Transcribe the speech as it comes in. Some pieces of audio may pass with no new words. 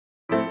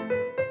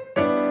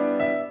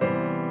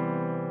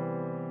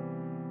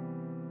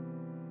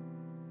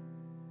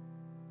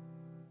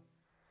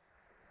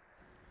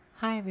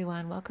Hi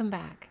everyone, welcome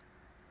back.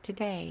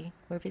 Today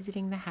we're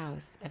visiting the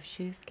house of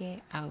Shusuke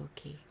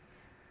Aoki.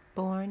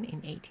 Born in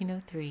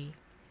 1803,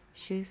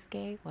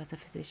 Shusuke was a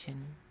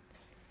physician.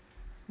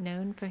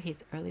 Known for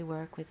his early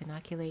work with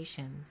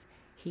inoculations,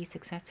 he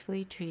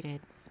successfully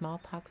treated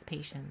smallpox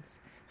patients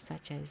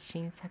such as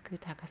Shinsaku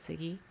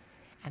Takasugi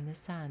and the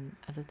son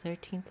of the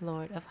 13th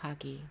Lord of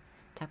Hagi,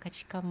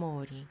 Takachika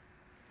Mouri.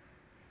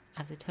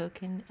 As a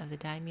token of the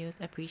daimyo's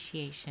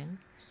appreciation,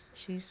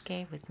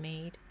 Shusuke was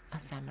made a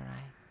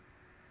samurai.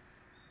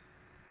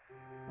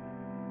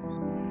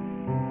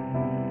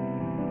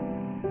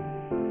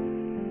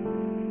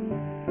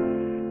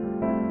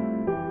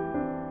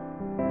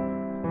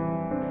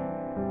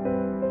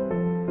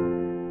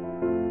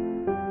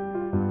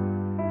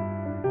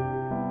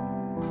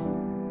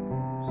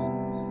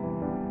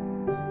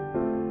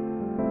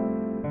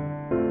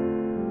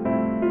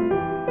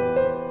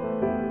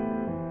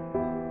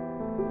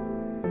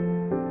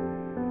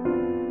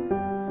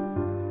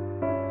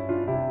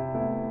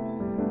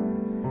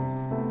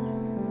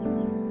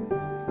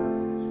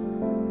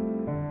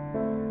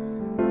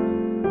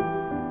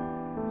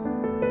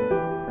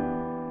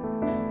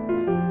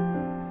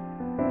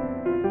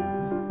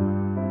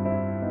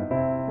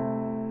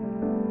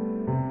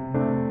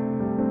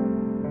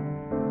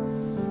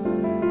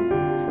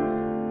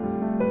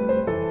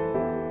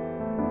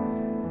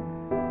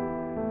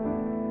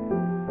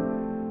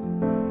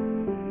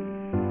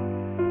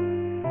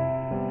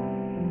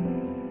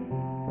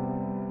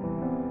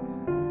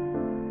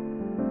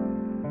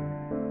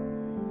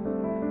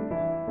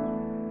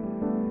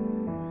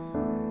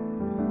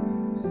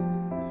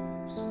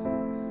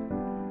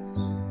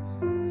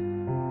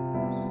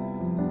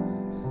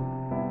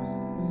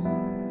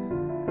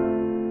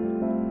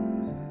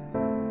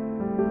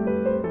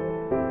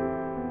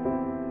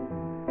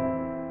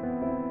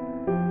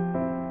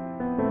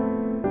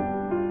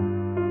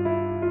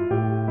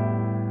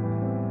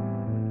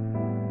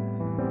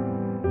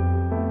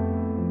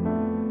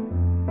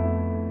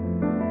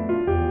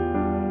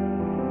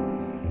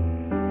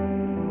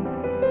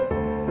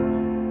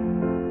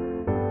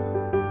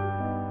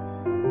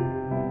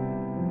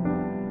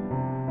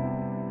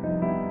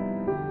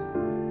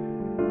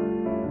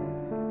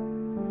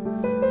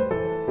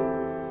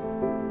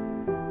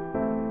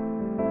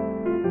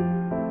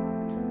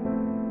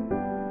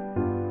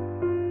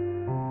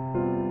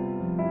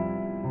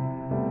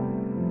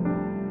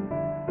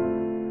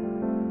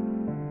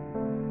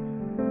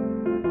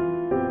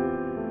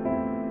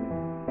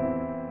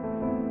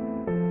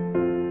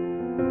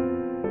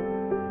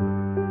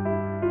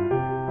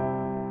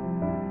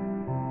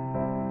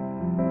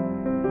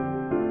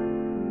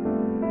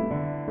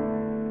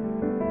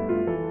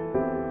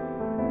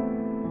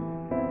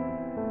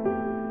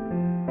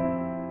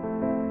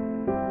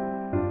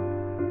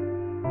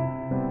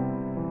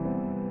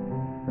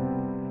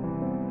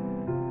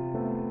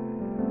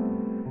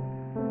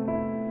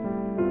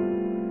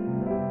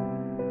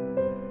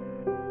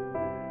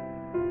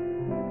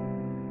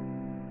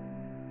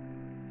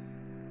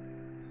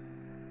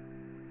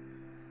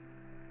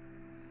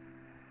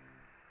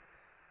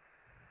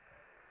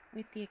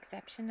 With the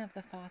exception of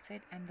the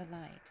faucet and the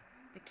light,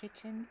 the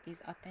kitchen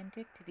is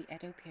authentic to the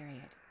Edo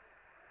period.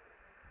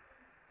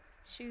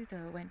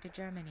 Shuzo went to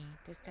Germany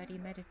to study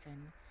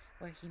medicine,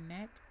 where he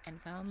met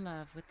and fell in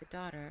love with the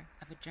daughter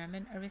of a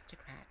German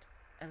aristocrat,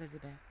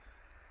 Elizabeth.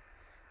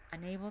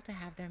 Unable to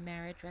have their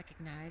marriage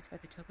recognized by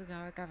the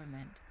Tokugawa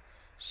government,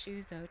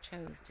 Shuzo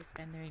chose to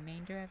spend the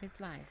remainder of his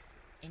life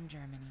in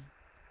Germany.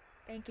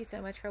 Thank you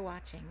so much for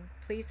watching.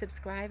 Please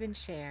subscribe and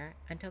share.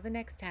 Until the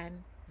next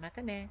time,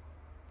 mata ne!